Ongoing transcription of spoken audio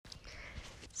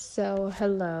So,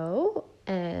 hello,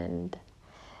 and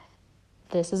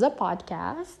this is a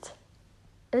podcast.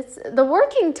 It's the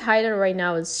working title right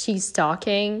now is She's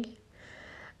Talking,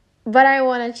 but I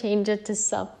want to change it to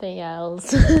something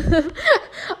else.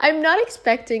 I'm not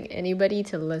expecting anybody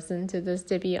to listen to this,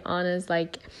 to be honest. I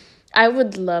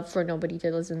would love for nobody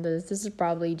to listen to this. This is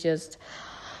probably just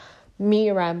me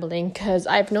rambling because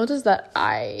I've noticed that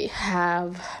I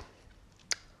have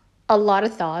a lot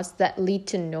of thoughts that lead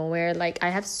to nowhere. I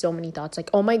have so many thoughts.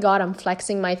 Oh my god, I'm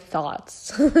flexing my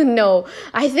thoughts. No,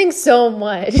 I think so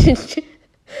much.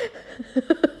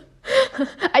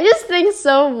 I just think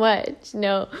so much.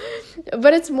 No,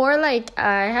 but it's more I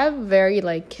have very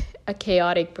a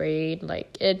chaotic brain.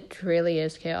 It really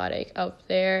is chaotic up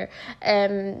there,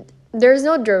 and there's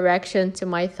no direction to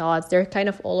my thoughts. They're kind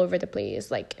of all over the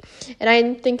place. And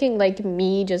I'm thinking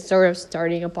me just sort of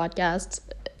starting a podcast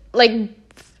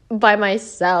by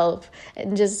myself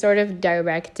and just sort of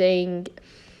directing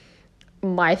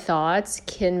my thoughts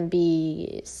can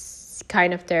be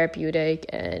kind of therapeutic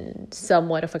and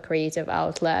somewhat of a creative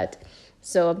outlet.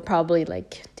 So I'm probably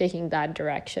taking that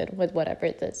direction with whatever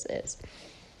this is.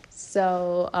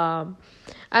 So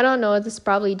I don't know, this is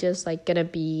probably just gonna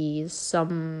be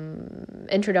some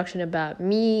introduction about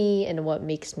me and what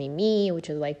makes me, which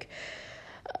is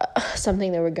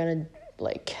something that we're gonna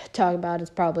talk about.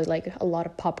 Is probably a lot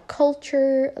of pop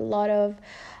culture, a lot of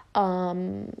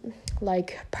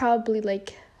probably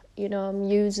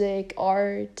music,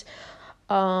 art,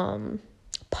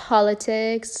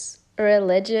 politics,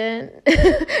 religion.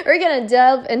 We're gonna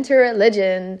delve into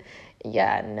religion.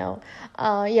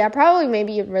 Probably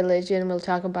maybe religion. We'll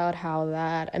talk about how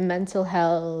that, and mental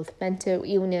health, mental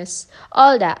illness,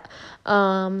 all that.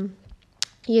 But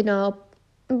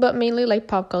mainly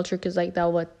pop culture, because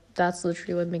that's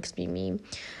literally what makes me.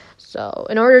 So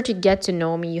in order to get to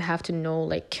know me, you have to know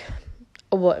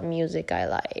what music I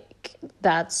like.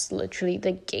 That's literally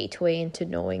the gateway into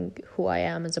knowing who I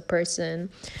am as a person.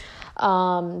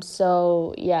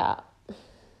 So yeah.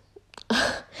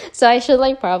 So I should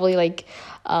probably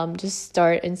just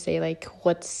start and say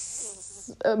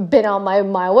what's been on my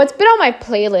mind, what's been on my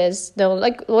playlist. No,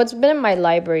 what's been in my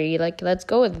library. Let's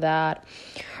go with that.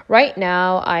 Right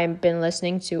now, I've been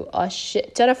listening to a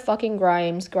shit ton of fucking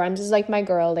Grimes. Grimes is my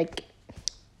girl.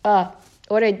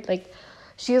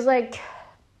 She's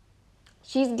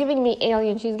giving me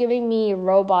alien. She's giving me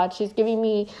robot. She's giving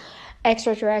me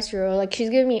extraterrestrial. She's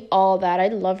giving me all that. I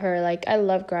love her. I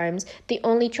love Grimes. The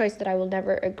only choice that I will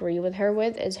never agree with her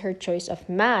with is her choice of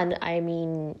man. I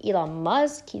mean, Elon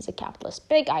Musk, he's a capitalist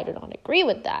pig. I do not agree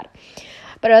with that.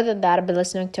 But other than that, I've been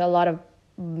listening to a lot of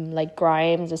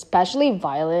Grimes, especially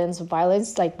Violence.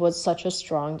 Violence was such a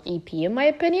strong EP in my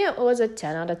opinion. It was a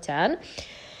 10 out of 10.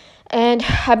 And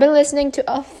I've been listening to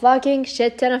a fucking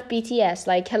shit ton of BTS.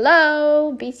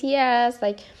 Hello, BTS.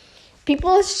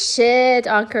 People shit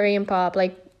on Korean pop.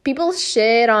 People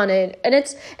shit on it. And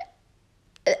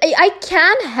I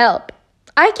can't help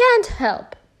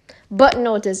but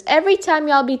notice every time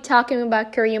y'all be talking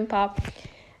about Korean pop,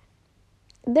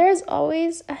 there's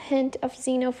always a hint of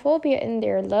xenophobia in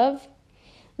there, love.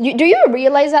 Do you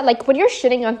realize that? When you're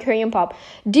shitting on Korean pop,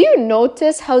 do you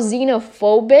notice how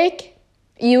xenophobic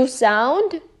you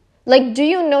sound? Do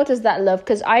you notice that, love?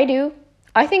 Because I do.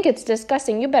 I think it's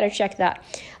disgusting. You better check that.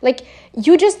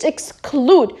 You just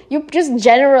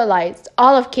generalized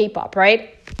all of K-pop,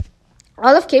 right?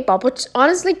 All of K-pop, which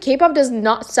honestly, K-pop does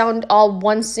not sound all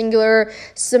one singular,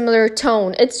 similar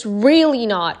tone. It's really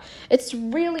not. It's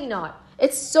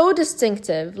so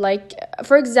distinctive.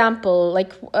 For example,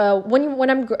 when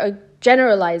I'm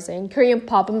generalizing Korean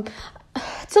pop,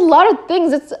 it's a lot of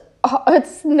things. It's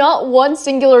not one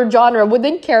singular genre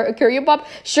within Korean pop.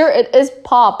 Sure, it is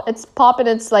pop. It's pop in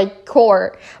its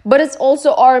core, but it's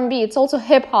also R&B. It's also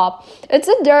hip hop. It's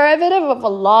a derivative of a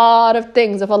lot of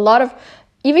things, of a lot of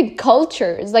even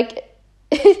cultures.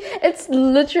 It's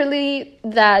literally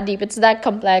that deep. It's that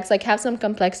complex. Have some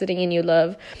complexity in you,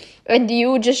 love. And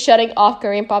you just shutting off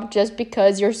Korean pop just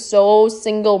because you're so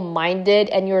single-minded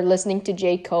and you're listening to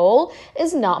J. Cole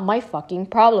is not my fucking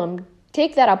problem.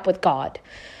 Take that up with God.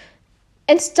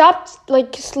 And stop,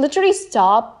 literally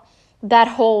stop that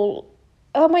whole,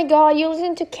 oh my god, you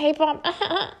listen to K-pop.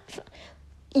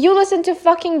 You listen to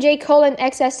fucking J. Cole and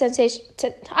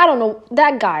XXXTentacion. I don't know,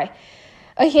 that guy.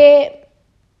 Okay.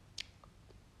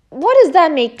 What does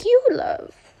that make you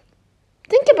love?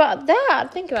 Think about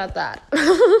that.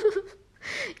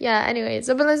 Yeah, anyways,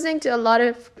 I've been listening to a lot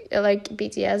of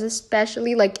BTS,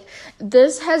 especially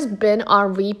this has been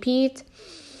on repeat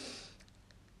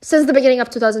since the beginning of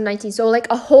 2019. So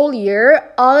a whole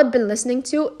year, all I've been listening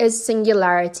to is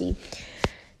Singularity.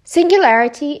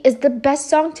 Singularity is the best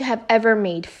song to have ever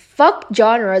made. Fuck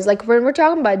genres. Like, when we're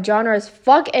talking about genres,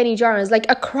 fuck any genres. Like,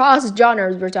 across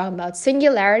genres, we're talking about.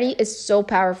 Singularity is so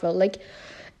powerful. Like,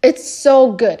 it's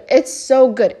so good. It's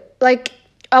so good. Like,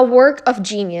 a work of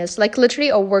genius. Like, literally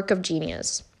a work of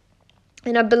genius.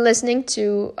 And I've been listening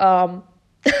to a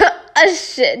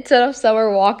shit ton of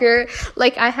Summer Walker.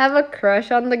 Like, I have a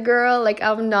crush on the girl. Like,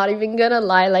 I'm not even gonna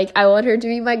lie. Like, I want her to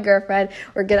be my girlfriend.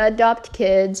 We're gonna adopt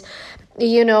kids.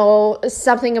 You know,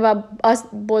 something about us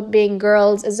both being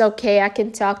girls is okay. I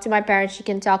can talk to my parents. She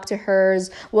can talk to hers.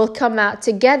 We'll come out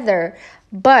together.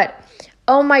 But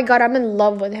oh my god, I'm in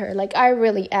love with her. Like, I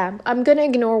really am. I'm gonna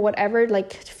ignore whatever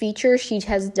like feature she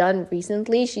has done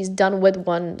recently. She's done with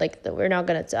one like that we're not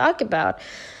gonna talk about.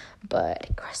 But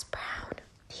Chris Brown,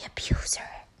 the abuser.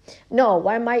 No,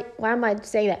 why am I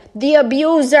saying that? The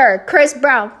abuser, Chris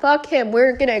Brown. Fuck him.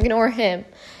 We're gonna ignore him.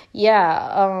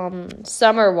 Yeah,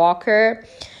 Summer Walker.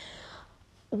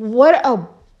 What a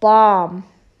bomb.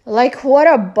 Like, what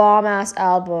a bomb-ass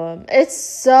album. It's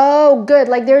so good.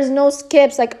 Like, there's no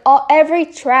skips. Like, every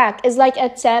track is, like, a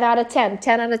 10 out of 10.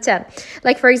 10 out of 10.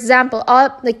 Like, for example,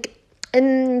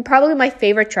 and probably my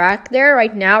favorite track there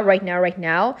right now,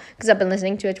 because I've been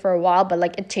listening to it for a while, but,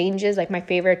 like, it changes. Like, my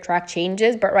favorite track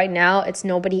changes, but right now, it's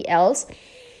Nobody Else.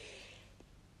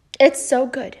 It's so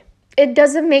good. It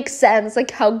doesn't make sense,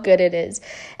 like, how good it is.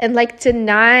 And, like,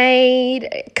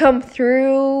 Tonight, Come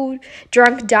Through,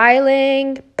 Drunk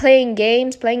Dialing, Playing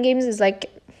Games. Playing Games is, like,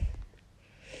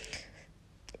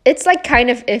 it's, like, kind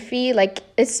of iffy. Like,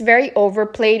 it's very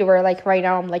overplayed, where, like, right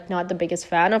now I'm, like, not the biggest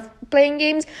fan of Playing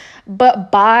Games.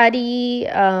 But Body,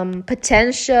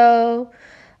 Potential,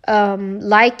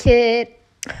 Like It,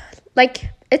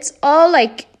 like, it's all,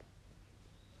 like,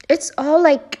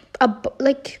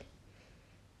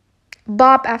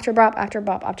 bop after bop after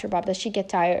bop after bop that she get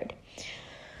tired.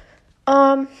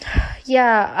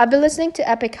 Yeah, I've been listening to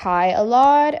Epic High a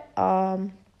lot.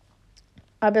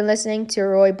 I've been listening to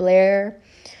Roy Blair,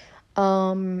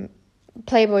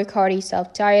 Playboy Cardi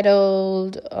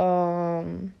self-titled,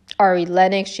 Ari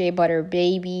Lennox, Shea Butter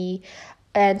Baby,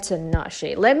 and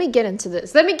Tinashe. Let me get into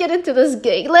this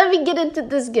gig.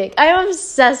 I am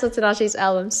obsessed with Tinashe's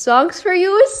album. Songs for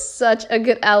You is such a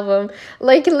good album.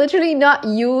 Like, literally not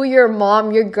you, your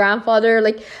mom, your grandfather.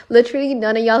 Like, literally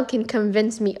none of y'all can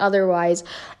convince me otherwise.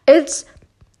 It's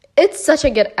such a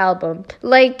good album.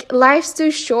 Like, Life's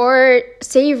Too Short,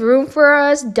 Save Room for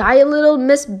Us, Die a Little,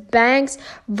 Miss Banks,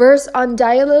 verse on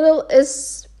Die a Little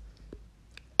is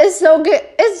so good.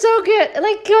 It's so good.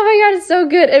 Like, oh my god, it's so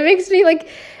good. It makes me like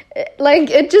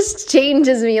it just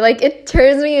changes me. Like, it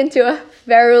turns me into a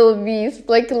feral beast.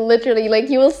 Like, literally, like,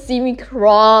 you will see me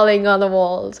crawling on the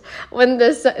walls when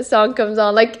this song comes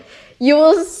on. Like, you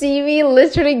will see me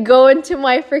literally go into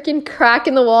my freaking crack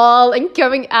in the wall and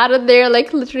coming out of there,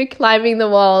 like, literally climbing the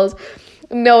walls.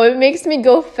 No, it makes me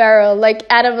go feral,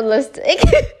 like animalistic.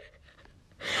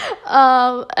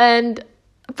 And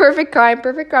Perfect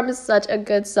Crime is such a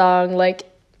good song. Like,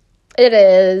 it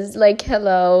is. Like,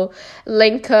 Hello,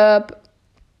 Link Up,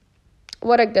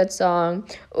 what a good song.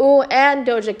 Ooh, and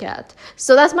Doja Cat.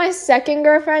 So that's my second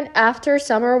girlfriend after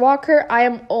Summer Walker.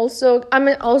 I'm in also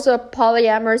a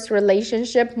polyamorous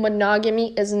relationship.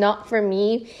 Monogamy is not for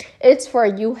me. It's for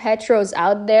you heteros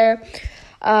out there.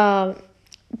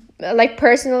 Like,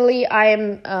 personally, I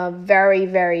am very,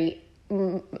 very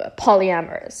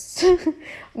polyamorous.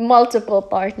 Multiple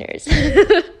partners.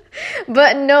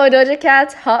 But no, Doja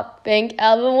Cat's Hot Pink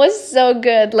album was so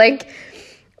good. Like,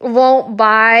 Won't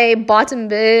Buy, Bottom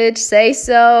Bitch, Say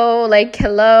So, like,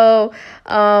 Hello,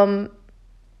 Better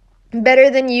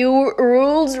Than You,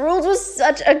 Rules was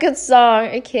such a good song.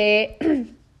 Okay.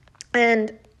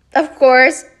 And of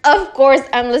course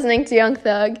I'm listening to Young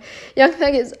Thug. Young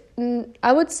Thug is,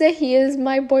 I would say he is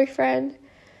my boyfriend.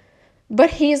 But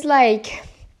he's like,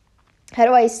 how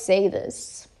do I say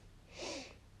this?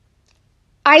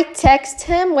 I text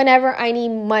him whenever I need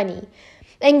money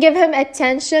and give him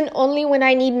attention only when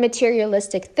I need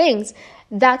materialistic things.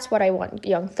 That's what I want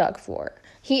Young Thug for.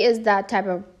 He is that type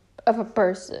of a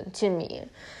person to me.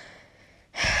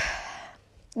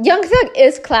 Young Thug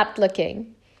is clapped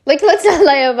looking. Like, let's not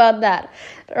lie about that,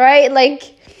 right?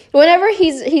 Like, whenever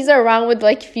he's around with,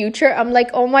 like, Future, I'm like,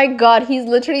 oh my god, he's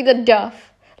literally the Duff.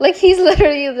 Like, he's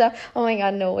literally the, oh my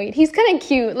god, no, wait. He's kind of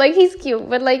cute. Like, he's cute,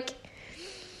 but, like,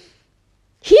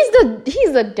 he's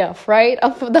the Duff, right?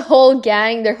 Of the whole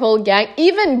gang, their whole gang.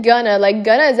 Even Gunna. Like,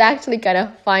 Gunna is actually kind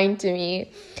of fine to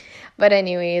me. But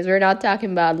anyways, we're not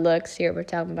talking about looks here. We're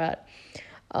talking about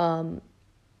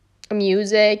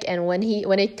music, and when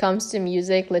it comes to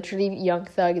music, literally Young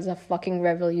Thug is a fucking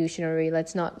revolutionary.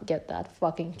 Let's not get that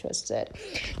fucking twisted.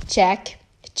 Check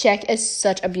is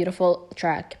such a beautiful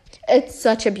track. It's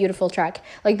such a beautiful track.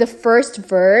 Like the first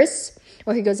verse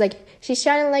where he goes like, she's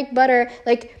shining like butter,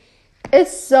 like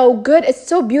it's so good. It's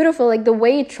so beautiful. Like the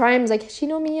way it rhymes, like she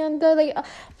know me and the like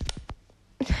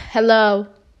hello.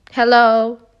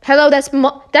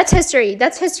 That's history.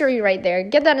 That's history right there.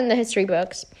 Get that in the history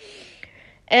books.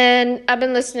 And I've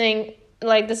been listening,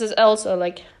 like, this is also,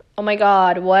 like, oh my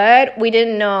god, what? We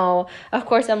didn't know. Of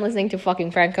course, I'm listening to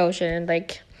fucking Frank Ocean.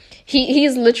 Like,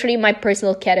 he's literally my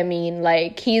personal ketamine.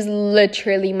 Like, he's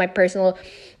literally my personal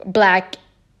black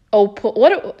opal.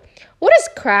 What is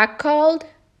crack called?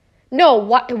 No,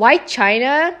 White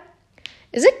China?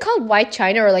 Is it called White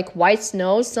China or, like, White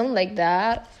Snow? Something like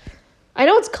that. I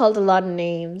know it's called a lot of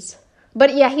names.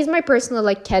 But, yeah, he's my personal,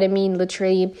 like, ketamine,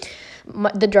 literally.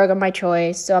 The drug of my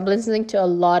choice. So I'm listening to a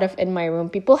lot of In My Room.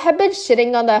 People have been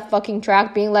shitting on that fucking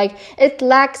track, being like, it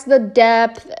lacks the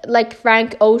depth like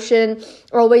Frank Ocean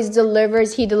always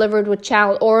delivers. He delivered with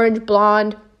Channel Orange,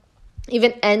 Blonde,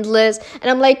 even Endless.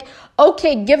 And I'm like,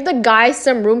 okay, give the guy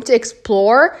some room to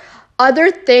explore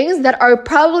other things that are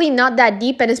probably not that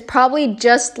deep, and it's probably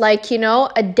just like, you know,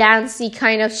 a dancey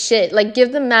kind of shit. Like,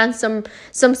 give the man some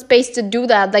space to do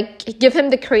that. Like, give him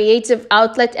the creative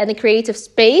outlet and the creative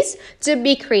space to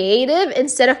be creative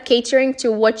instead of catering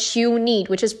to what you need,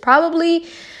 which is probably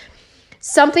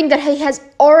something that he has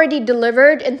already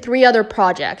delivered in 3 other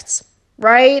projects.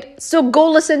 Right? So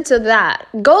go listen to that.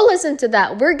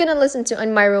 We're gonna listen to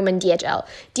In My Room and DHL.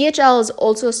 DHL is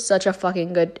also such a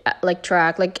fucking good like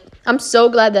track. Like, I'm so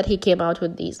glad that he came out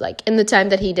with these like in the time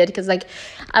that he did, because like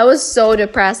I was so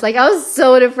depressed. Like, I was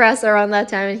so depressed around that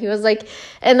time, and he was like,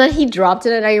 and then he dropped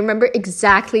it, and I remember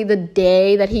exactly the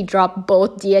day that he dropped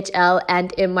both DHL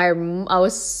and In My Room. I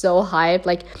was so hyped.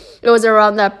 Like, it was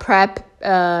around that prep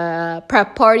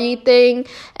party thing,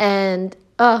 and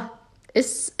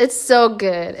it's so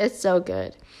good. It's so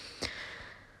good.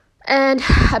 And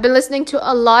I've been listening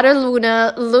to a lot of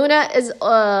Luna. Luna is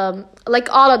like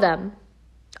all of them.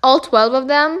 All 12 of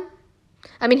them.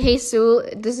 I mean, Hey Sue,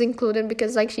 this is included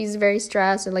because like she's very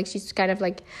stressed and like she's kind of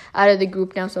like out of the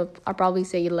group now, so I'll probably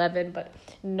say 11, but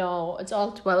no, it's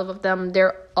all 12 of them.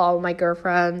 They're all my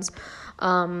girlfriends.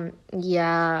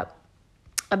 Yeah.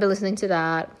 I've been listening to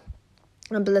that.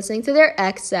 I've been listening to their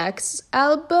XX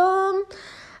album.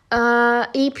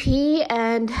 EP,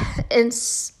 and in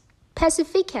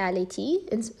specificality.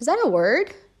 Is that a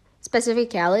word?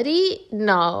 Specificality?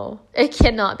 No, it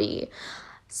cannot be.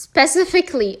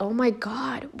 Specifically, oh my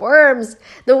god, worms.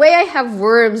 The way I have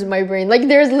worms in my brain, like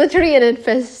there's literally an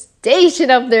infestation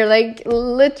up there, like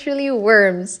literally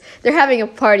worms. They're having a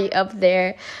party up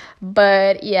there.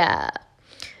 But yeah.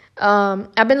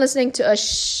 I've been listening to a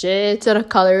shit ton of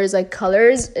Colors. Like,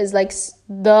 Colors is like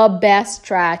the best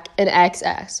track in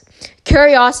XX.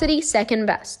 Curiosity, second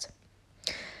best.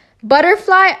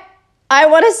 Butterfly, I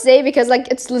want to say, because like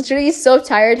it's literally so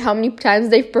tired how many times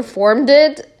they've performed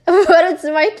it, but it's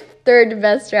my third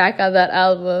best track on that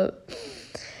album.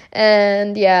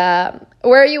 And yeah,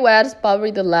 Where You At is probably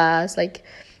the last. Like,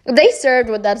 they served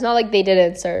with that. It's not like they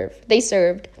didn't serve. They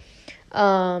served.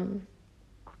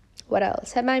 What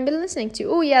else have I been listening to?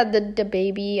 Oh, yeah, the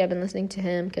Baby. I've been listening to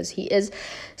him because he is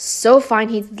so fine.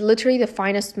 He's literally the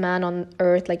finest man on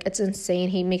earth. Like, it's insane.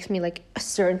 He makes me, like, a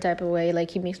certain type of way.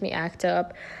 Like, he makes me act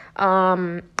up.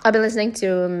 I've been listening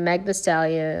to Meg Thee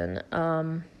Stallion,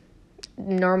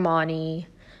 Normani.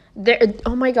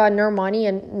 Oh, my God, Normani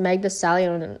and Meg Thee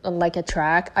Stallion on, like, a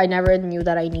track. I never knew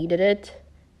that I needed it,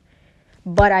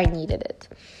 but I needed it.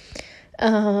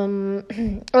 Oh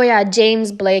yeah,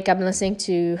 James Blake. I've been listening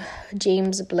to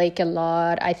James Blake a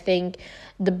lot. I think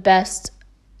the best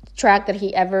track that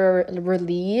he ever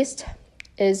released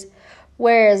is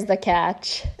Where Is the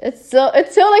Catch. It's so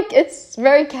like, it's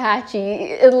very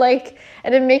catchy.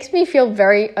 And it makes me feel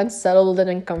very unsettled and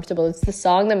uncomfortable. It's the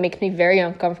song that makes me very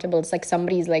uncomfortable. It's like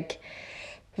somebody's like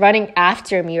running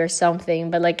after me or something,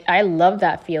 but like I love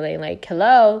that feeling. Like,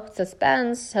 hello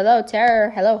suspense, hello terror,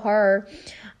 hello horror.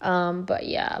 But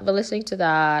yeah, I've been listening to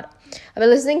that. I've been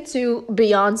listening to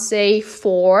Beyonce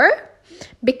 4,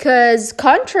 because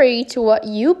contrary to what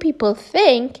you people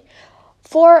think,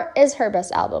 4 is her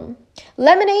best album.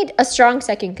 Lemonade, a strong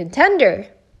second contender,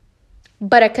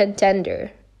 but a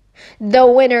contender. The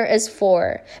winner is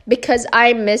 4, because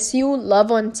I Miss You,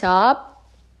 Love on Top.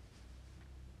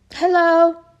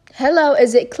 Hello,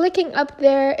 is it clicking up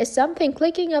there? Is something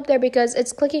clicking up there? Because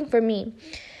it's clicking for me.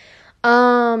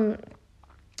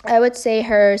 I would say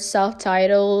her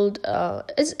self-titled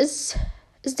is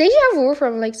Is Deja Vu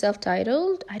from like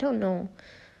self-titled? I don't know.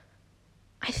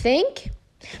 I think.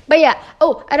 But yeah.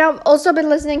 Oh, and I've also been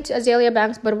listening to Azalea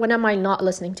Banks, but when am I not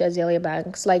listening to Azalea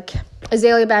Banks? Like,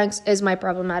 Azalea Banks is my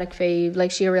problematic fave.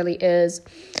 Like, she really is.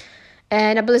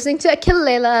 And I've been listening to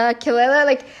Kelela. Kelela,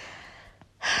 like,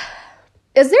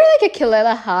 is there like a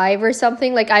Kelela Hive or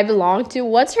something like I belong to?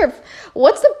 What's her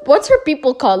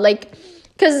people called? Like,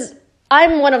 cause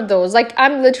I'm one of those. Like,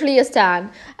 I'm literally a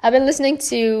stan. I've been listening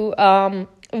to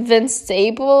Vince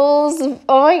Staples.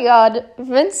 Oh my god,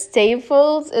 Vince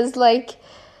Staples is like,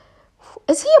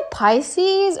 is he a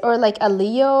Pisces or like a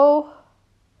Leo?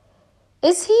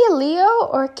 Is he a Leo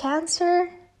or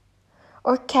Cancer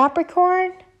or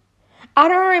Capricorn? I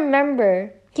don't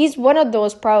remember. He's one of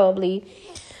those probably.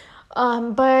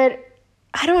 But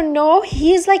I don't know.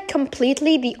 He's like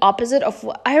completely the opposite of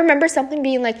what I remember. Something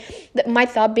being like, my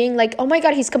thought being like, oh my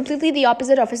god, he's completely the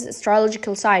opposite of his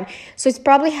astrological sign. So he's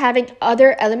probably having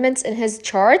other elements in his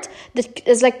chart that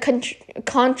is like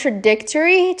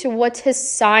contradictory to what his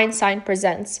sign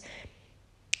presents.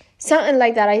 Something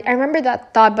like that. I remember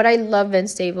that thought, but I love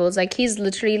Vince Staples. Like, he's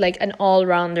literally like an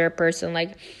all-rounder person.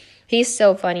 Like, he's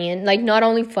so funny, and like not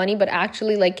only funny, but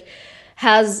actually like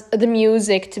has the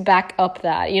music to back up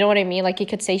that. You know what I mean? Like, he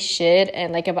could say shit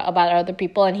and like about other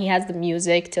people, and he has the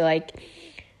music to like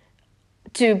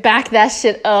to back that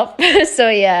shit up. So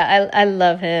yeah, I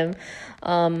love him.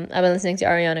 I've been listening to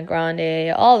Ariana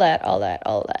Grande, all that.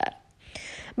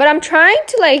 But I'm trying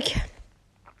to like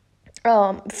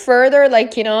further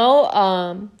like, you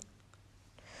know,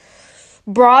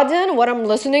 broaden what I'm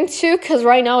listening to, because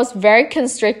right now it's very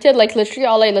constricted. Like, literally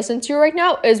all I listen to right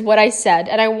now is what I said,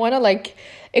 and I want to like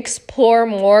explore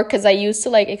more, because I used to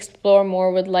like explore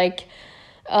more with like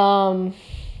boys,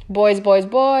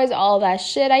 all that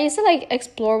shit. I used to like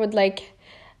explore with like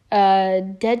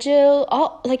Dejil,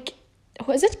 all like,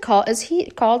 what is it called? Is he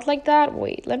called like that?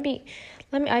 Wait, let me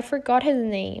I forgot his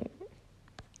name.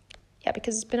 Yeah,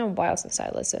 because it's been a while since I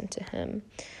listened to him.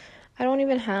 I don't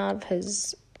even have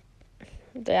his.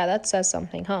 Yeah, that says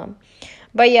something, huh?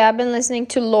 But yeah, I've been listening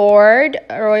to Lorde,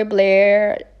 Roy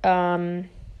Blair,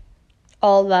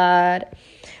 all that.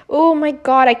 Oh my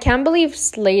god, I can't believe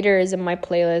Slater is in my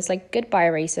playlist. Like, goodbye,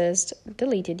 racist.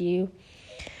 Deleted you.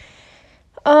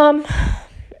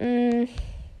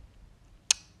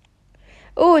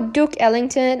 Oh, Duke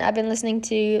Ellington. I've been listening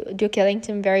to Duke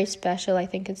Ellington. Very special. I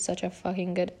think it's such a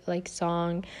fucking good like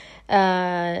song.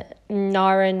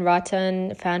 Naren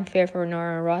Ratan, Fanfare for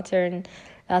Naren Ratan.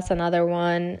 That's another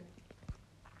one.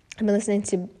 I've been listening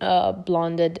to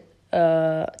Blonded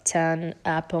 10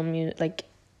 Apple Music, like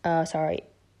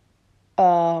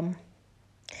Blonde.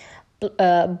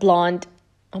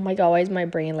 Oh my god, why is my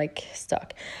brain like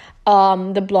stuck?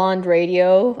 The Blonde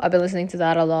Radio. I've been listening to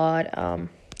that a lot.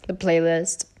 The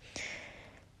playlist.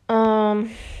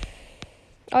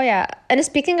 Oh yeah, and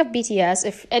speaking of BTS,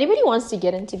 if anybody wants to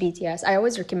get into BTS, I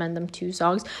always recommend them three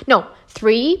songs.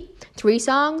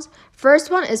 First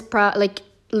one is like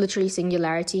literally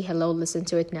Singularity. Hello, listen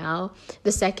to it now.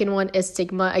 The second one is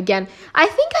Stigma. Again, I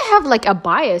think I have like a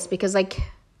bias because like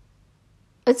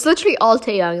it's literally all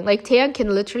Taeyang. Like, Taeyang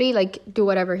can literally like do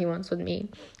whatever he wants with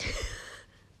me.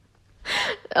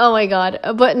 Oh my god.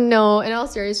 But no, in all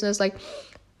seriousness, like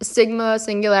Stigma,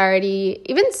 Singularity,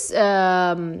 even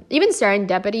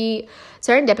Serendipity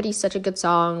is such a good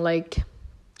song. Like,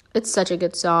 it's such a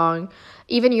good song.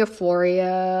 Even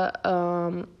Euphoria,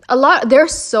 a lot, their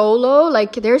solo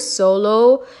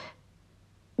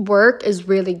work is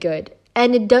really good,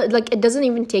 and it doesn't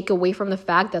even take away from the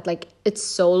fact that like it's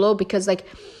solo, because like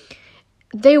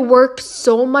they work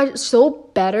so much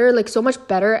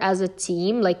better as a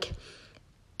team. Like,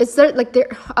 it's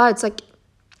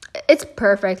it's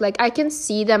perfect. Like, I can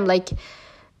see them like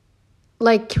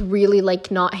really like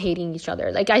not hating each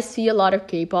other. Like, I see a lot of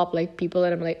K-pop like people,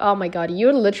 and I'm like, oh my god,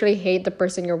 you literally hate the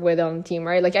person you're with on the team,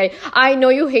 right? Like, I know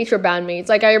you hate your bandmates.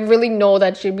 Like, I really know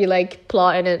that you'd be like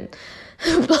plotting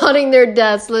their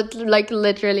deaths,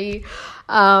 literally.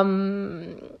 But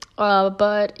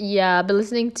yeah, I've been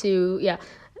listening to, yeah.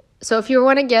 So if you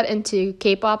want to get into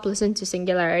K-pop, listen to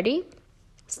Singularity,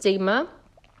 Stigma,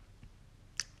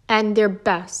 and their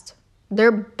best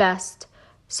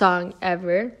song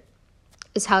ever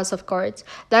is House of Cards.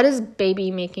 That is baby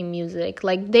making music.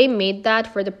 Like, they made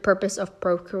that for the purpose of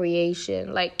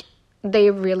procreation. Like,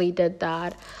 they really did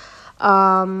that.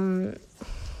 That's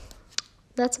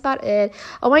about it.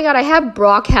 Oh my god, I have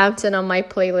Brockhampton on my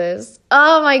playlist.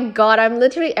 Oh my god, I'm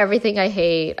literally everything I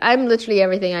hate.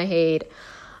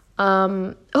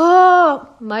 Oh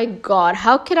my god,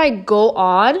 how could I go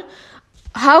on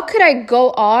how could I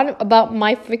go on about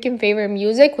my freaking favorite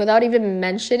music without even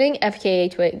mentioning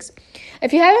FKA Twigs?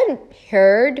 If you haven't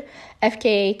heard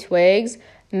FKA Twigs,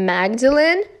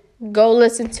 Magdalene, go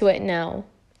listen to it now.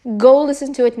 Go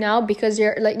listen to it now because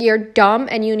you're dumb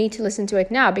and you need to listen to it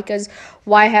now because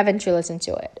why haven't you listened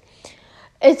to it?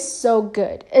 It's so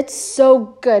good. It's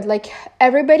so good. Like,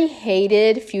 everybody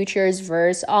hated Future's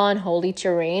verse on Holy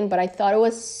Terrain, but I thought it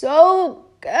was so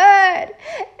good.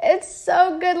 It's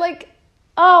so good. Like,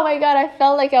 oh my god, I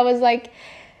felt like I was like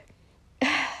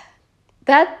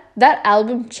that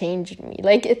album changed me.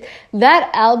 Like,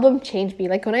 that album changed me.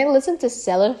 Like, when I listened to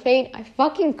Cellophane, I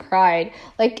fucking cried.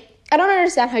 Like, I don't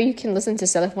understand how you can listen to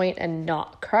Cellophane and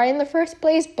not cry in the first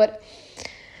place, but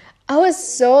I was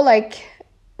so like,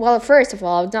 well, first of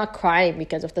all, I was not crying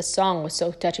because of the song was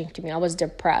so touching to me. I was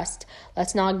depressed.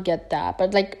 Let's not get that.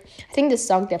 But like, I think this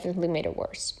song definitely made it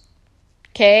worse.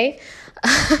 Okay?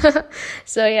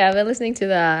 So yeah, I've been listening to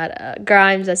that.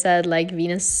 Grimes, I said, like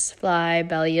Venus Fly,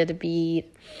 Belly of the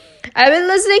Beat. I've been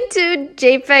listening to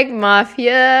JPEG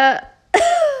Mafia.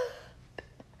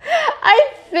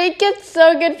 I think it's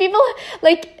so good. People,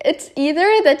 like, it's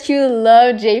either that you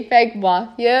love JPEG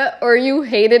Mafia or you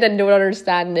hate it and don't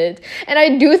understand it. And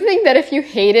I do think that if you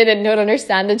hate it and don't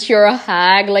understand it, you're a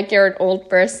hag, like you're an old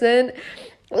person.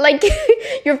 Like,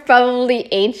 you're probably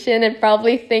ancient and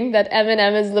probably think that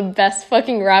Eminem is the best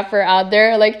fucking rapper out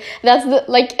there. Like, that's the,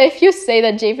 like, if you say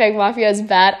that JPEG Mafia is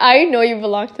bad, I know you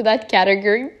belong to that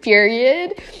category,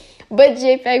 period. But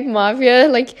JPEG Mafia,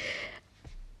 like,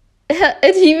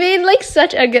 he made like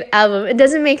such a good album. It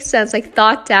doesn't make sense. Like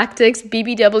Thought Tactics,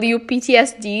 BBW,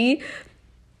 PTSD.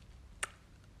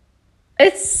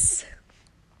 It's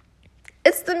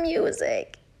the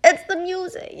music. It's the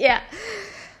music. Yeah.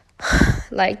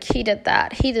 Like he did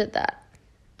that. I've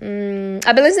been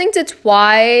listening to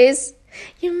Twice.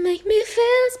 You make me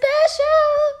feel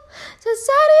special.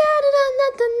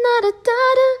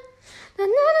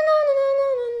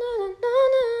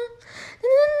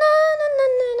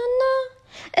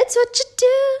 It's what you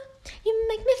do. You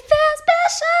make me feel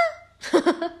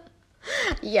special.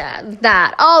 Yeah,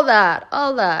 all that.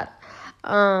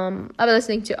 I've been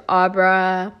listening to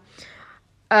Abra.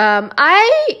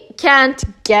 I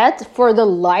can't get, for the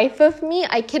life of me,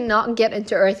 I cannot get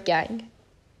into Earth Gang.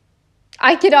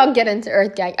 I've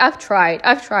tried.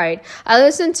 I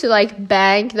listened to like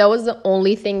Bank. That was the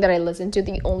only thing that I listened to,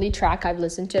 the only track I've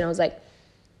listened to, and I was like,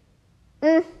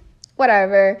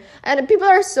 whatever. And people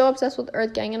are so obsessed with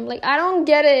Earth Gang, and I'm like, I don't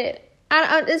get it.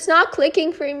 It's not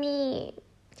clicking for me.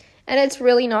 And it's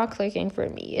really not clicking for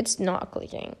me. It's not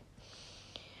clicking.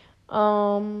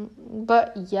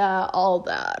 But yeah, all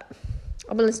that.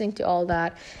 I've been listening to all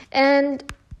that. And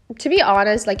to be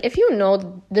honest, like, if you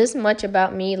know this much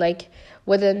about me, like,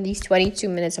 within these 22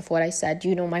 minutes of what I said,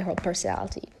 you know my whole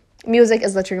personality. Music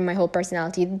is literally my whole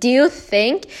personality. Do you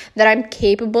think that I'm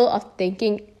capable of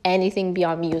thinking anything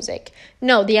beyond music?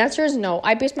 No, the answer is no.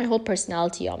 I base my whole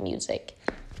personality on music.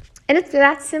 And it's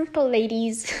that simple,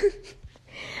 ladies.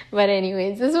 But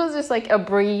anyways, this was just like a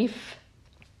brief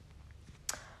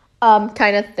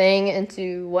kind of thing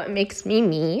into what makes me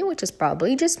me, which is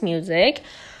probably just music.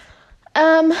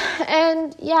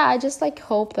 And yeah, I just like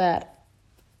hope that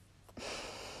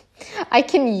I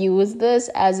can use this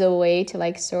as a way to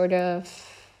like sort of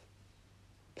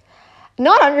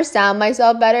not understand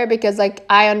myself better, because like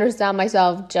I understand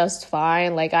myself just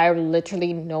fine. Like, I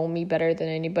literally know me better than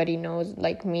anybody knows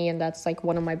like me, and that's like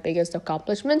one of my biggest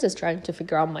accomplishments, is trying to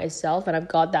figure out myself, and I've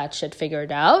got that shit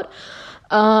figured out.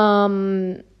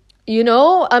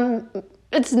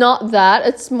 It's not that,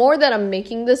 it's more that I'm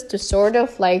making this to sort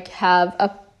of like have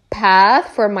a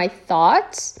path for my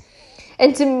thoughts,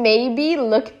 and to maybe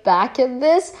look back at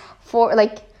this for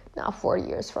like, not 40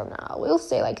 years from now, we'll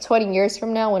say like 20 years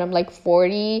from now, when I'm like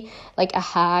 40, like a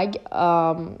hag,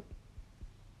 I'll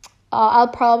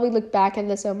probably look back at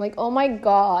this and I'm like, oh my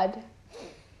god,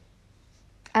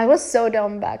 I was so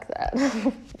dumb back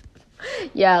then.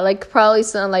 Yeah, like probably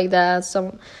something like that,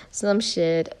 some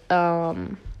shit.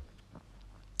 But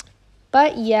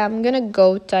yeah, I'm gonna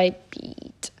go type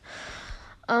beat.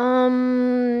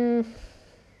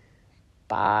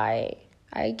 Bye,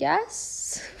 I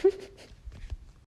guess.